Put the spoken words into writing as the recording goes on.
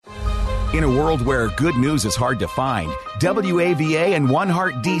In a world where good news is hard to find, WAVA and One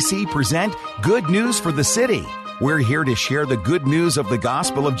Heart DC present Good News for the City. We're here to share the good news of the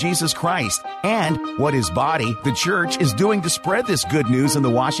gospel of Jesus Christ and what His body, the church, is doing to spread this good news in the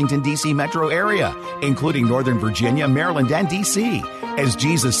Washington, D.C. metro area, including Northern Virginia, Maryland, and D.C. As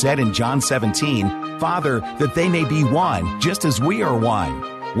Jesus said in John 17, Father, that they may be one, just as we are one.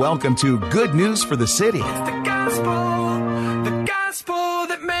 Welcome to Good News for the City. It's the gospel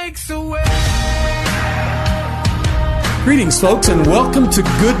that makes a way. Greetings, folks, and welcome to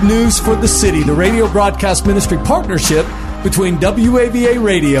Good News for the City, the radio broadcast ministry partnership between WAVA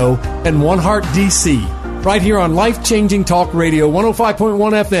Radio and One Heart DC, right here on Life-Changing Talk Radio,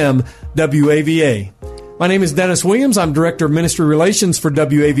 105.1 FM, WAVA. My name is Dennis Williams. I'm Director of Ministry Relations for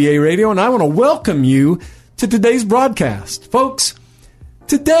WAVA Radio, and I want to welcome you to today's broadcast. Folks,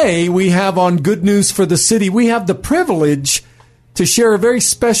 today we have on Good News for the City, we have the privilege to share a very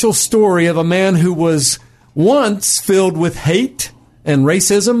special story of a man who was once filled with hate and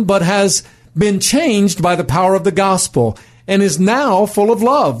racism, but has been changed by the power of the gospel and is now full of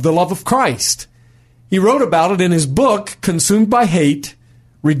love, the love of Christ. He wrote about it in his book, Consumed by Hate,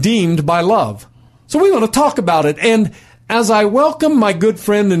 Redeemed by Love. So we want to talk about it. And as I welcome my good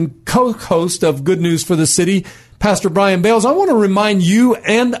friend and co-host of Good News for the City, Pastor Brian Bales, I want to remind you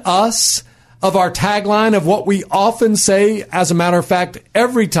and us of our tagline of what we often say. As a matter of fact,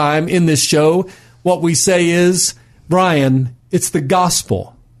 every time in this show, what we say is, Brian, it's the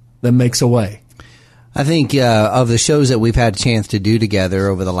gospel that makes a way. I think of the shows that we've had a chance to do together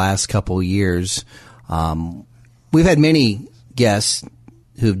over the last couple of years, we've had many guests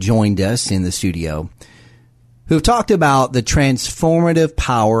who've joined us in the studio who've talked about the transformative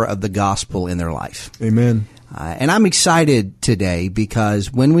power of the gospel in their life. Amen. And I'm excited today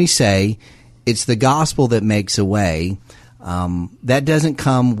because when we say it's the gospel that makes a way, that doesn't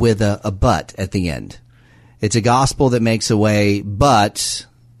come with a but at the end. It's a gospel that makes a way, but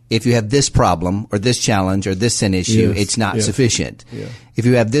if you have this problem or this challenge or this sin issue, it's not sufficient. Yeah. If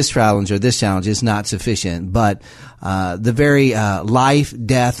you have this challenge or this challenge, it's not sufficient. But the very life,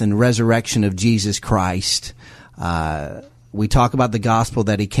 death, and resurrection of Jesus Christ, we talk about the gospel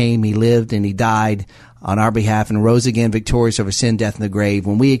that He came, He lived, and He died on our behalf and rose again victorious over sin, death, and the grave.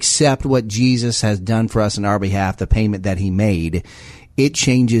 When we accept what Jesus has done for us on our behalf, the payment that He made, it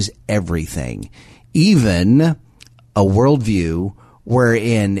changes everything. Even a worldview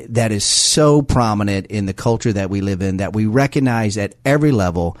wherein that is so prominent in the culture that we live in that we recognize at every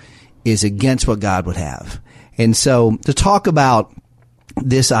level is against what God would have. And so to talk about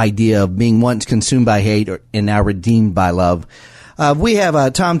this idea of being once consumed by hate and now redeemed by love, we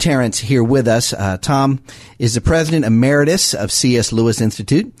have Tom Terrence here with us. Tom is the president emeritus of C.S. Lewis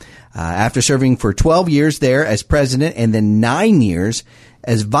Institute. After serving for 12 years there as president and then 9 years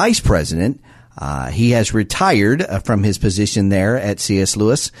as vice president, he has retired from his position there at C.S.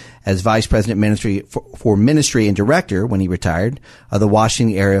 Lewis as vice president ministry for ministry and director when he retired of the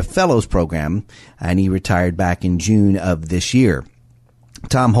Washington Area Fellows Program, and he retired back in June of this year.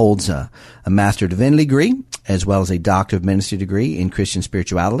 Tom holds a Master of Divinity degree as well as a Doctor of Ministry degree in Christian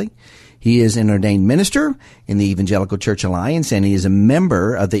spirituality. He is an ordained minister in the Evangelical Church Alliance, and he is a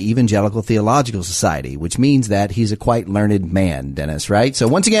member of the Evangelical Theological Society, which means that he's a quite learned man, Dennis, right? So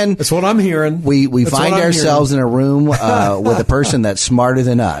once again, that's what I'm hearing. We find ourselves in a room with a person that's smarter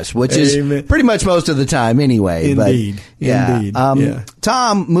than us, which is pretty much most of the time anyway. Indeed. But, yeah. Indeed.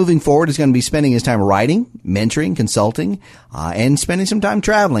 Tom, moving forward, is going to be spending his time writing, mentoring, consulting, and spending some time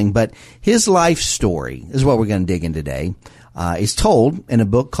traveling. But his life story is what we're going to dig in today. Is told in a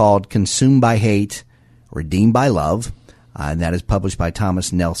book called Consumed by Hate, Redeemed by Love, and that is published by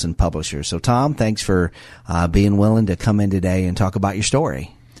Thomas Nelson Publishers. So, Tom, thanks for being willing to come in today and talk about your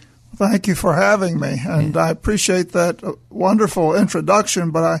story. Thank you for having me, and I appreciate that wonderful introduction,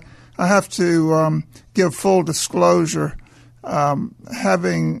 but I have to give full disclosure.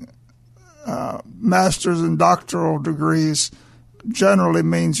 Having master's and doctoral degrees generally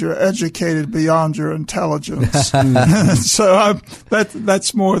means you're educated beyond your intelligence. So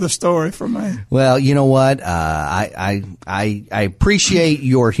that's more the story for me. Well, you know what? I appreciate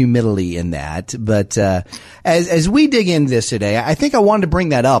your humility in that. But as we dig into this today, I think I wanted to bring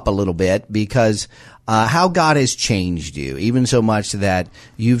that up a little bit because how God has changed you, even so much that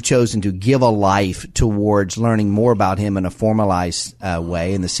you've chosen to give a life towards learning more about Him in a formalized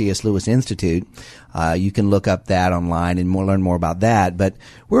way in the C.S. Lewis Institute. You can look up that online and learn more about that. But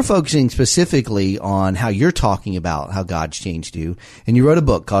we're focusing specifically on how you're talking about how God's changed you. And you wrote a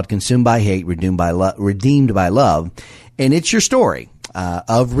book called Consumed by Hate, Redeemed by Love. And it's your story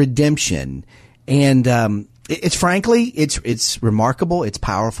of redemption. And it's frankly, it's remarkable, it's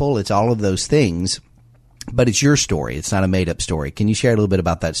powerful, it's all of those things, but it's your story. It's not a made-up story. Can you share a little bit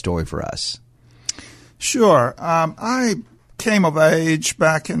about that story for us? Sure. I came of age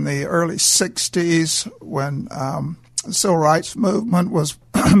back in the early 60s when the civil rights movement was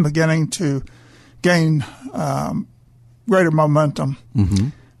beginning to gain greater momentum. Mm-hmm.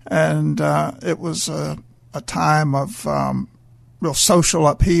 And it was a time of real social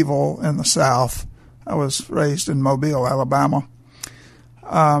upheaval in the South. I was raised in Mobile, Alabama.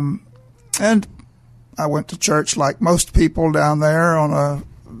 And I went to church like most people down there on a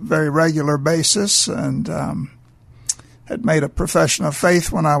very regular basis, and had made a profession of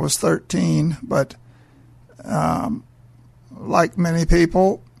faith when I was 13, but like many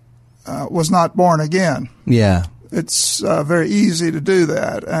people, was not born again. Yeah. It's very easy to do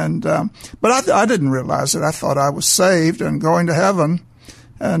that. And but I didn't realize it. I thought I was saved and going to heaven.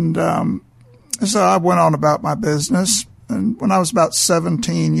 And so I went on about my business. And when I was about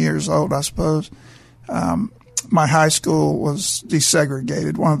 17 years old, I suppose, my high school was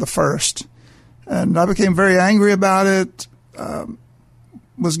desegregated, one of the first. And I became very angry about it,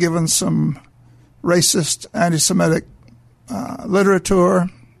 was given some racist, anti-Semitic literature,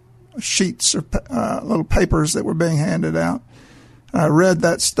 sheets or little papers that were being handed out. I read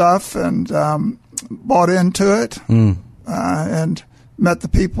that stuff and bought into it and met the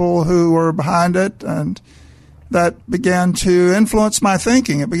people who were behind it, and that began to influence my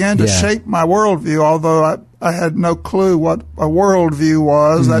thinking. It began to shape my worldview, although I had no clue what a worldview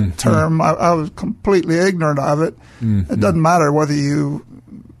was, that term. I was completely ignorant of it. It doesn't matter whether you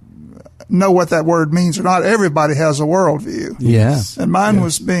know what that word means or not. Everybody has a worldview. Yes. And mine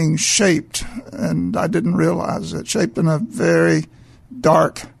was being shaped, and I didn't realize it, shaped in a very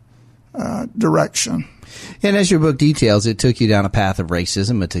dark direction. And as your book details, it took you down a path of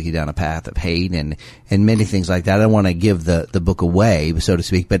racism. It took you down a path of hate and many things like that. I don't want to give the book away, so to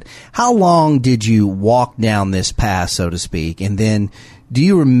speak, but how long did you walk down this path, so to speak? And then do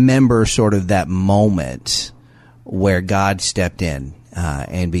you remember sort of that moment where God stepped in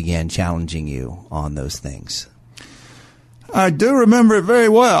and began challenging you on those things? I do remember it very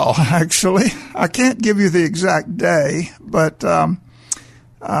well, actually. I can't give you the exact day, but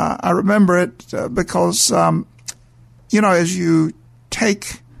I remember it because, as you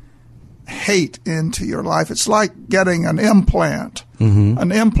take hate into your life, it's like getting an implant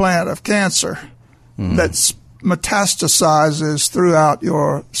of cancer that metastasizes throughout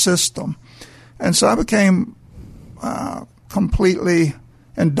your system. And so I became completely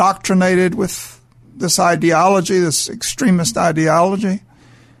indoctrinated with this ideology, this extremist ideology,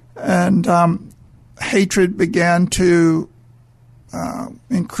 and hatred began to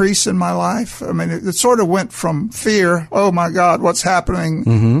increase in my life. I mean, it sort of went from fear, oh my God, what's happening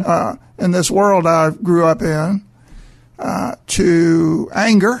in this world I grew up in, to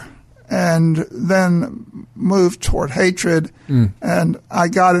anger, and then moved toward hatred. And I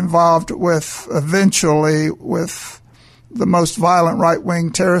got involved eventually with the most violent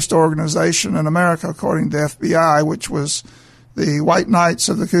right-wing terrorist organization in America, according to the FBI, which was the White Knights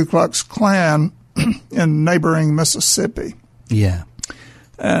of the Ku Klux Klan in neighboring Mississippi. Yeah.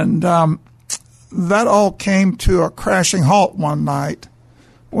 And that all came to a crashing halt one night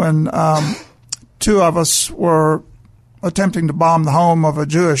when two of us were attempting to bomb the home of a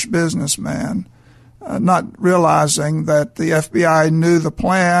Jewish businessman, not realizing that the FBI knew the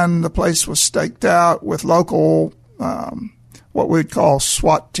plan. The place was staked out with local, what we'd call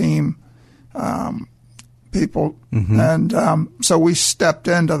SWAT team people. And so we stepped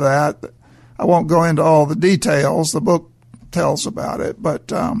into that. I won't go into all the details. The book tells about it, but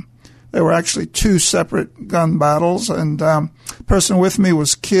there were actually two separate gun battles, and the person with me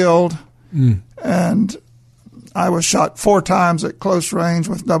was killed, and I was shot 4 times at close range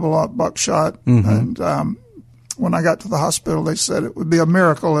with double-aught buckshot. And when I got to the hospital, they said it would be a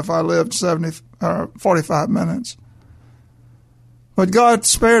miracle if I lived 45 minutes. But God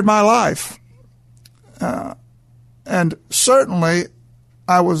spared my life, and certainly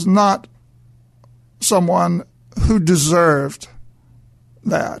I was not someone who deserved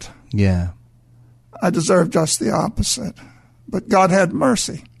that. Yeah. I deserved just the opposite. But God had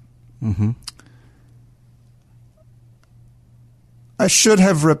mercy. I should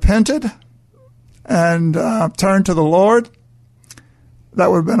have repented and turned to the Lord.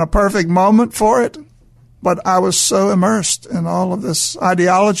 That would have been a perfect moment for it. But I was so immersed in all of this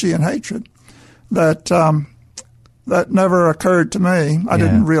ideology and hatred that that never occurred to me. I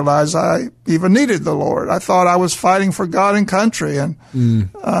didn't realize I even needed the Lord. I thought I was fighting for God and country, and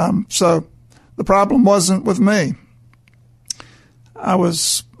so the problem wasn't with me. I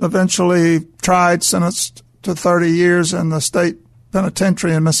was eventually tried, sentenced to 30 years in the state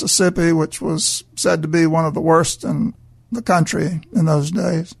penitentiary in Mississippi, which was said to be one of the worst in the country in those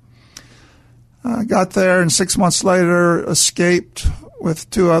days. I got there and 6 months later escaped with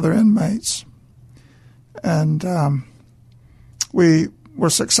 2 other inmates. And we were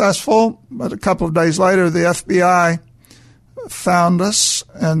successful, but a couple of days later the FBI found us,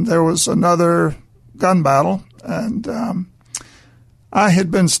 and there was another gun battle. And I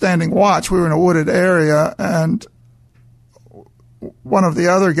had been standing watch. We were in a wooded area, and one of the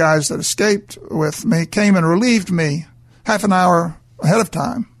other guys that escaped with me came and relieved me half an hour ahead of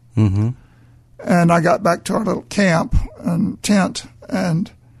time. Mm-hmm. And I got back to our little camp and tent,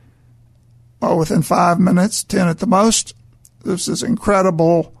 and within 5 minutes, 10 at the most, there was this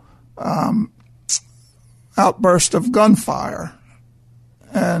incredible outburst of gunfire.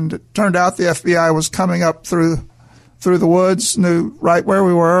 And it turned out the FBI was coming up through the woods, knew right where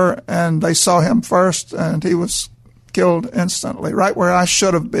we were, and they saw him first, and he was killed instantly, right where I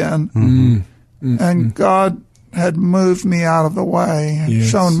should have been. Mm-hmm. Mm-hmm. And God had moved me out of the way and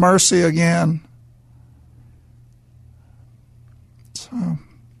shown mercy again. So.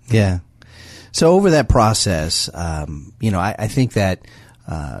 Yeah. So over that process, I think that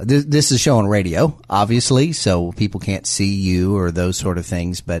this is shown on radio, obviously, so people can't see you or those sort of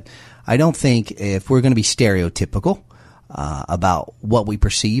things. But I don't think if we're going to be stereotypical about what we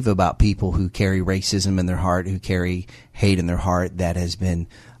perceive about people who carry racism in their heart, who carry hate in their heart, that has been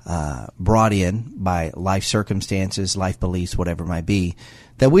brought in by life circumstances, life beliefs, whatever it might be,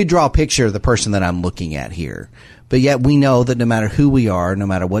 that we draw a picture of the person that I'm looking at here. But yet we know that no matter who we are, no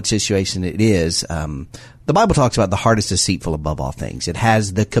matter what situation it is, the Bible talks about the heart is deceitful above all things. It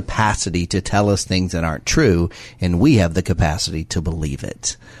has the capacity to tell us things that aren't true, and we have the capacity to believe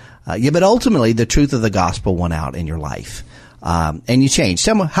it. But ultimately, the truth of the gospel won out in your life, and you changed.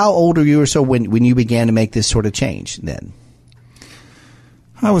 How old are you or so when you began to make this sort of change then?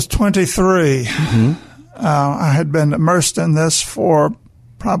 I was 23. Mm-hmm. I had been immersed in this for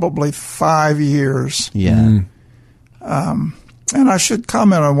probably 5 years. Yeah. Mm-hmm. And I should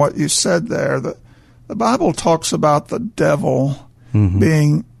comment on what you said there. The Bible talks about the devil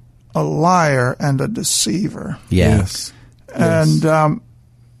being a liar and a deceiver. Yes. And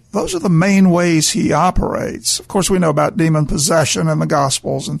those are the main ways he operates. Of course, we know about demon possession in the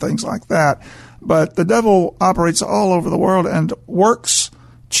Gospels and things like that. But the devil operates all over the world and works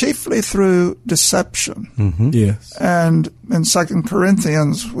chiefly through deception. Mm-hmm. Yes. And in 2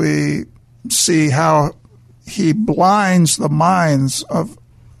 Corinthians, we see how he blinds the minds of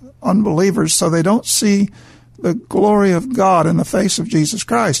unbelievers so they don't see the glory of God in the face of Jesus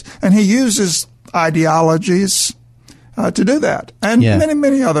Christ. And he uses ideologies to do that, and many,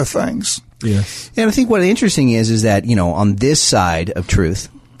 many other things. Yes. And I think what interesting is that, on this side of truth,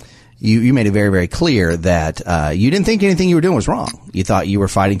 you made it very, very clear that you didn't think anything you were doing was wrong. You thought you were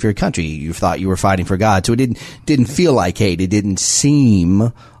fighting for your country. You thought you were fighting for God. So it didn't feel like hate. It didn't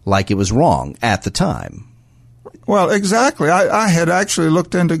seem like it was wrong at the time. Well, exactly. I had actually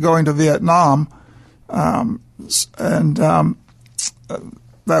looked into going to Vietnam, and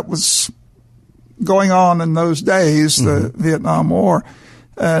that was going on in those days, the Vietnam War.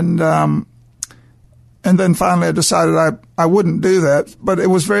 And then finally I decided I wouldn't do that. But it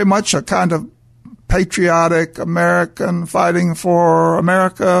was very much a kind of patriotic American fighting for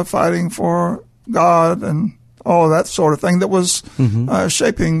America, fighting for God, and all of that sort of thing that was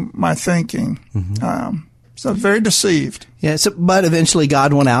shaping my thinking. So very deceived. Yeah. But eventually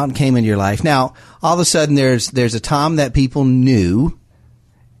God went out and came into your life. Now, all of a sudden there's a Tom that people knew,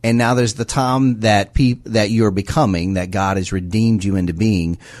 and now there's the Tom that you're becoming, that God has redeemed you into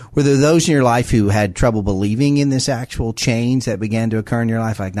being. Were there those in your life who had trouble believing in this actual change that began to occur in your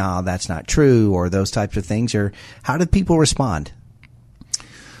life? Like, no, that's not true, or those types of things? Or how did people respond?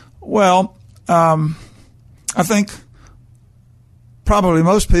 Well, I think probably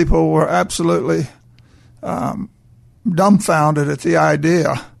most people were absolutely dumbfounded at the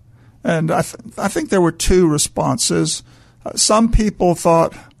idea. And I think there were two responses. Some people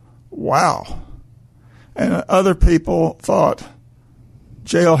thought, wow. And other people thought,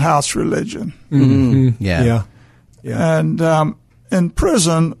 jailhouse religion. Mm-hmm. Yeah. And in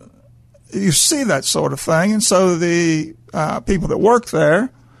prison, you see that sort of thing. And so the people that work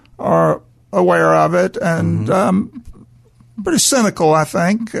there are aware of it and pretty cynical, I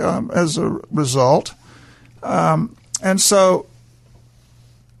think, as a result. And so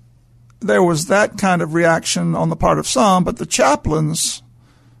there was that kind of reaction on the part of some, but the chaplains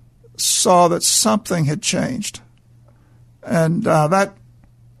saw that something had changed. And that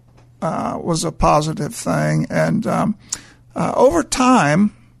was a positive thing. And over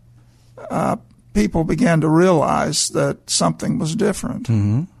time, people began to realize that something was different.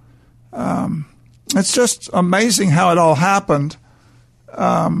 It's just amazing how it all happened.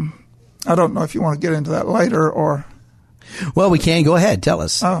 I don't know if you want to get into that later or... Well, we can. Go ahead. Tell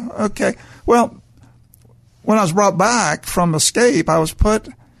us. Okay. Well, when I was brought back from escape, I was put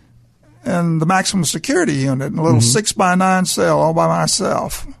in the maximum security unit in a little 6x9 cell all by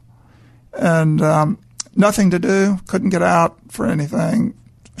myself. And nothing to do, couldn't get out for anything,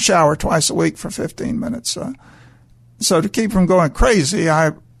 shower twice a week for 15 minutes. So to keep from going crazy,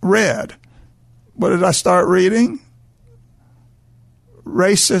 I read. What did I start reading?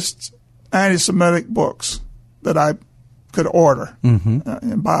 Racist, anti-Semitic books that I could order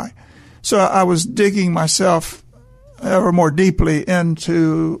and buy. So I was digging myself ever more deeply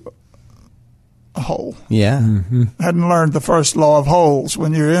into a hole. Yeah. I hadn't learned the first law of holes.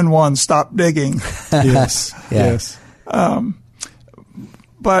 When you're in one, stop digging. Yes. Yes.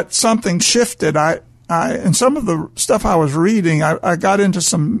 But something shifted. I in some of the stuff I was reading, I got into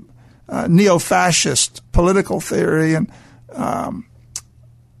some neo-fascist political theory, and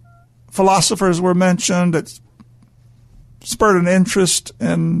philosophers were mentioned. It spurred an interest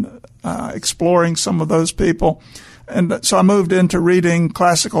in exploring some of those people. And so I moved into reading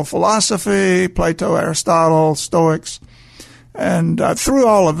classical philosophy, Plato, Aristotle, Stoics. And through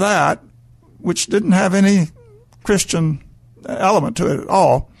all of that, which didn't have any Christian element to it at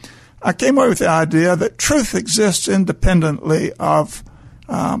all, I came away with the idea that truth exists independently of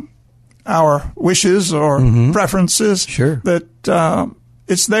our wishes or preferences. Sure. That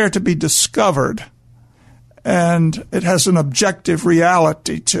it's there to be discovered, and it has an objective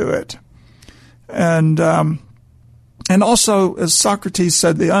reality to it. And also, as Socrates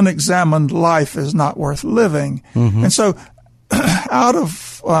said, the unexamined life is not worth living. And so out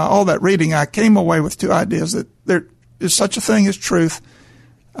of all that reading, I came away with two ideas: that there is such a thing as truth.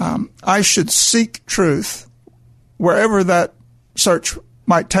 I should seek truth wherever that search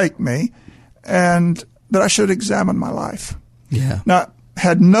might take me, and that I should examine my life. Yeah. Now, I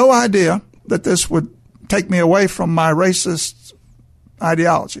had no idea that this would take me away from my racist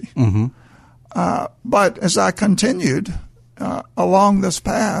ideology. But as I continued along this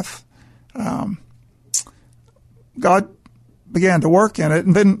path, God began to work in it.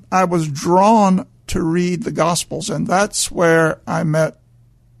 And then I was drawn to read the Gospels, and that's where I met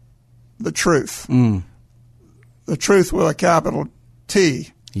the truth. The truth with a capital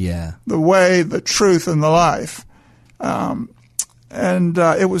T. Yeah. The way, the truth, and the life. And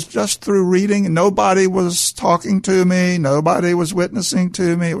it was just through reading. Nobody was talking to me. Nobody was witnessing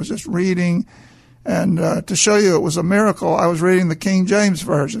to me. It was just reading. And to show you it was a miracle, I was reading the King James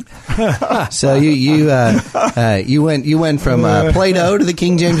Version. So you went from Plato to the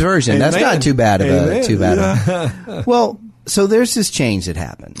King James Version. That's not too bad. Well, so there's this change that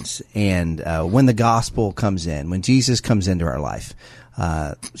happens, and when the gospel comes in, when Jesus comes into our life,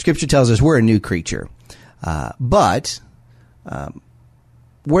 Scripture tells us we're a new creature. But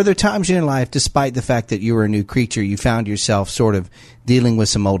were there times in your life, despite the fact that you were a new creature, you found yourself sort of dealing with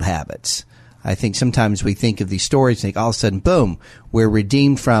some old habits? I think sometimes we think of these stories and think all of a sudden, boom, we're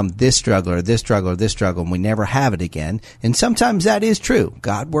redeemed from this struggle or this struggle or this struggle, and we never have it again. And sometimes that is true.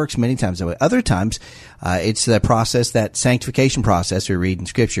 God works many times that way. Other times, it's the process, that sanctification process we read in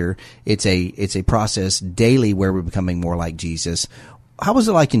Scripture. It's a process daily where we're becoming more like Jesus. How was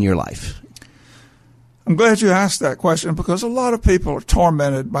it like in your life? I'm glad you asked that question, because a lot of people are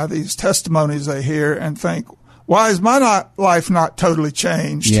tormented by these testimonies they hear and think, why is my life not totally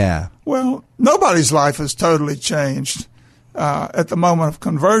changed? Yeah. Well, nobody's life is totally changed at the moment of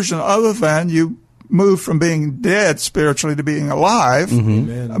conversion, other than you move from being dead spiritually to being alive.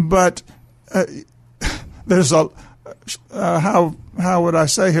 But there's a how would I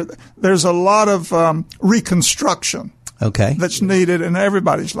say here? There's a lot of reconstruction. Okay. That's needed in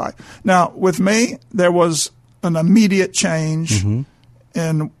everybody's life. Now, with me, there was an immediate change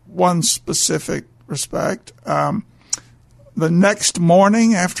in one specific respect. The next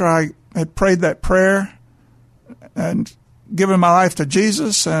morning, after I had prayed that prayer and given my life to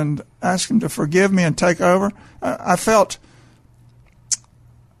Jesus and asked Him to forgive me and take over, I felt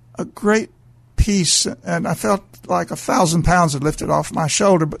a great peace, and I felt like 1,000 pounds had lifted off my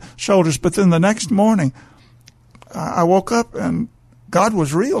shoulders. But then the next morning, I woke up and God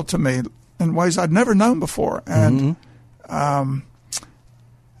was real to me in ways I'd never known before. And,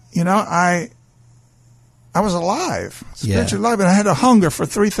 I was alive, spiritually alive, and I had a hunger for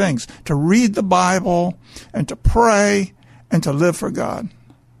three things: to read the Bible, and to pray, and to live for God.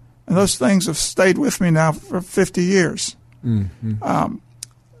 And those things have stayed with me now for 50 years.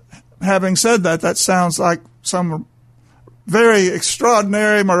 Having said that, that sounds like some very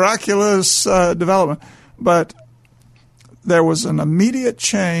extraordinary, miraculous development. But there was an immediate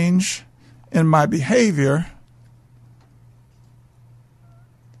change in my behavior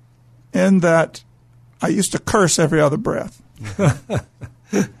in that I used to curse every other breath.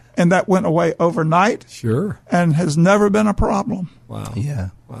 And that went away overnight. Sure. And has never been a problem. Wow. Yeah.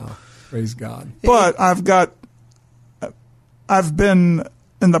 Wow. Praise God. But I've been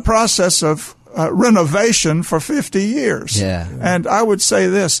in the process of renovation for 50 years. Yeah. And I would say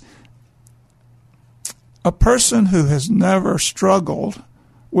this, a person who has never struggled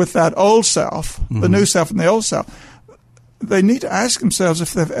with that old self, the new self and the old self, they need to ask themselves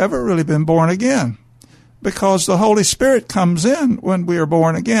if they've ever really been born again. Because the Holy Spirit comes in when we are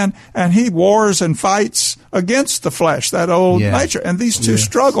born again, and He wars and fights against the flesh, that old nature. And these two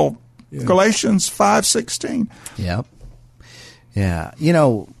struggle. Yeah. Galatians 5:16. Yep. Yeah. You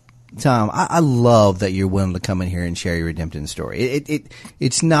know, Tom, I love that you're willing to come in here and share your redemption story.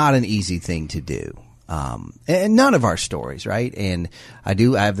 It's not an easy thing to do. And none of our stories, right? And I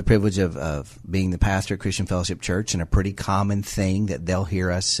have the privilege of being the pastor at Christian Fellowship Church, and a pretty common thing that they'll hear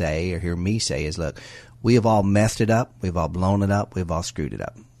us say or hear me say is, look, we have all messed it up. We've all blown it up. We've all screwed it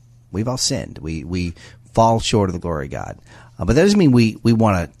up. We've all sinned. We fall short of the glory of God. But that doesn't mean we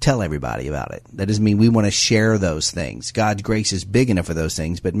want to tell everybody about it. That doesn't mean we want to share those things. God's grace is big enough for those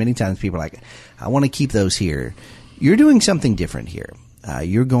things, but many times people are like, I want to keep those here. You're doing something different here.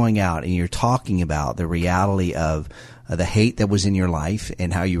 You're going out and you're talking about the reality of the hate that was in your life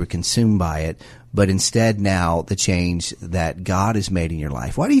and how you were consumed by it, but instead now the change that God has made in your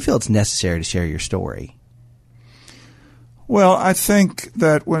life. Why do you feel it's necessary to share your story? Well, I think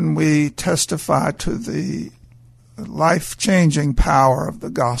that when we testify to the life-changing power of the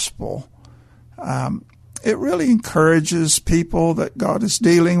gospel, it really encourages people that God is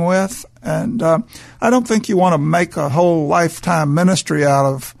dealing with. And I don't think you want to make a whole lifetime ministry out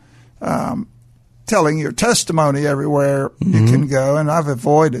of telling your testimony everywhere you can go, and I've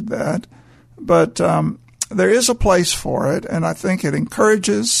avoided that. But there is a place for it, and I think it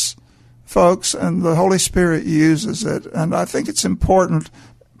encourages folks, and the Holy Spirit uses it. And I think it's important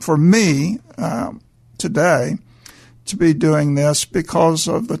for me today to be doing this because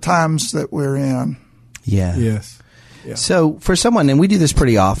of the times that we're in. Yeah. Yes. Yeah. So for someone, and we do this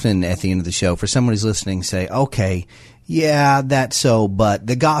pretty often at the end of the show, for someone who's listening, say, okay, yeah, that's so, but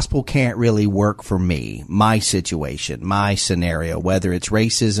the gospel can't really work for me, my situation, my scenario, whether it's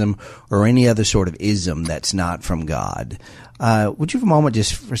racism or any other sort of ism that's not from God. Would you for a moment,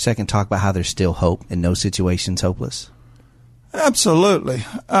 just for a second, talk about how there's still hope and no situation's hopeless? Absolutely.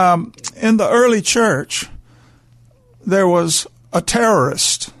 In the early church, there was a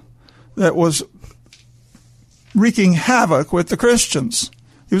terrorist that was wreaking havoc with the Christians.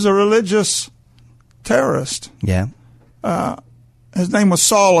 He was a religious terrorist. Yeah. His name was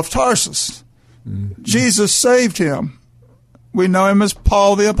Saul of Tarsus. Mm-hmm. Jesus saved him. We know him as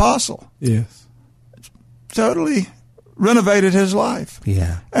Paul the Apostle. Yes. Totally renovated his life.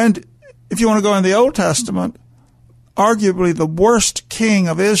 Yeah. And if you want to go in the Old Testament, arguably the worst king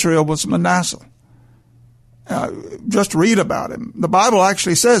of Israel was Manasseh. Just read about him. The Bible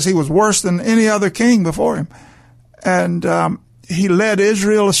actually says he was worse than any other king before him. And he led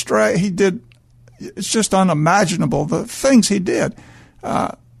Israel astray. It's just unimaginable, the things he did.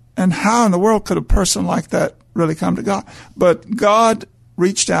 And how in the world could a person like that really come to God? But God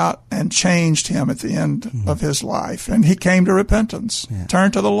reached out and changed him at the end of his life. And he came to repentance,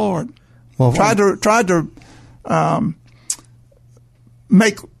 turned to the Lord, tried to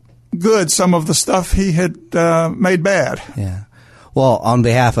make good some of the stuff he had made bad. Yeah. Well, on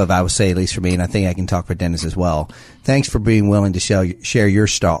behalf of, I would say, at least for me, and I think I can talk for Dennis as well, thanks for being willing to share your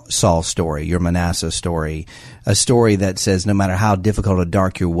Saul story, your Manasseh story, a story that says no matter how difficult or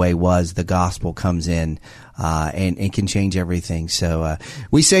dark your way was, the gospel comes in and can change everything. So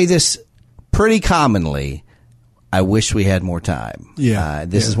we say this pretty commonly, I wish we had more time. Yeah.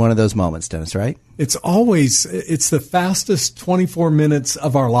 This is one of those moments, Dennis, right? It's the fastest 24 minutes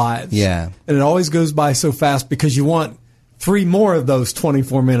of our lives. Yeah. And it always goes by so fast because you want 3 more of those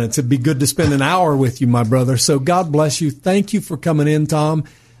 24 minutes. It'd be good to spend an hour with you, my brother. So God bless you. Thank you for coming in, Tom.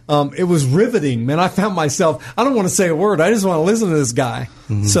 It was riveting, man. I found myself, I don't want to say a word. I just want to listen to this guy.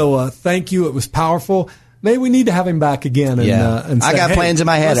 Mm-hmm. So thank you. It was powerful. Maybe we need to have him back again. And say, I got plans in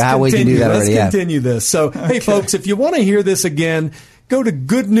my head of how we can do that already. Let's continue this. So, hey, folks, if you want to hear this again, go to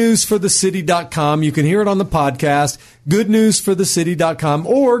goodnewsforthecity.com. You can hear it on the podcast, goodnewsforthecity.com,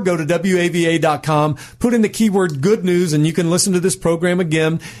 or go to WAVA.com, put in the keyword good news, and you can listen to this program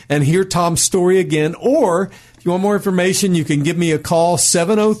again and hear Tom's story again. Or if you want more information, you can give me a call,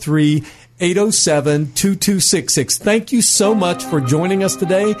 703 807-2266. Thank you so much for joining us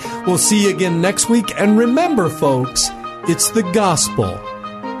today. We'll see you again next week. And remember, folks, it's the gospel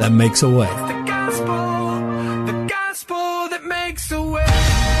that makes a way. The gospel that makes a way.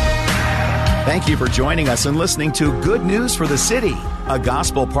 Thank you for joining us and listening to Good News for the City, a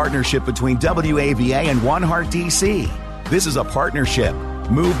gospel partnership between WAVA and One Heart DC. This is a partnership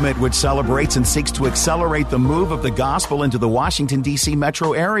movement which celebrates and seeks to accelerate the move of the gospel into the Washington, D.C.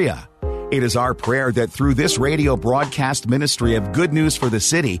 metro area. It is our prayer that through this radio broadcast ministry of Good News for the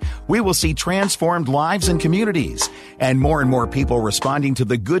City, we will see transformed lives and communities, and more people responding to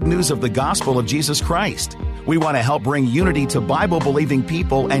the good news of the gospel of Jesus Christ. We want to help bring unity to Bible-believing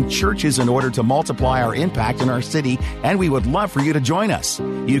people and churches in order to multiply our impact in our city, and we would love for you to join us.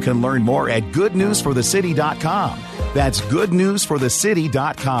 You can learn more at goodnewsforthecity.com. That's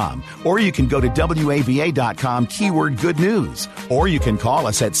goodnewsforthecity.com. Or you can go to WAVA.com, keyword good news. Or you can call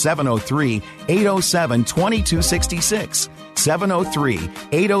us at 703-807-2266.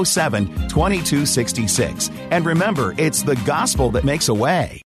 703-807-2266. And remember, it's the gospel that makes a way.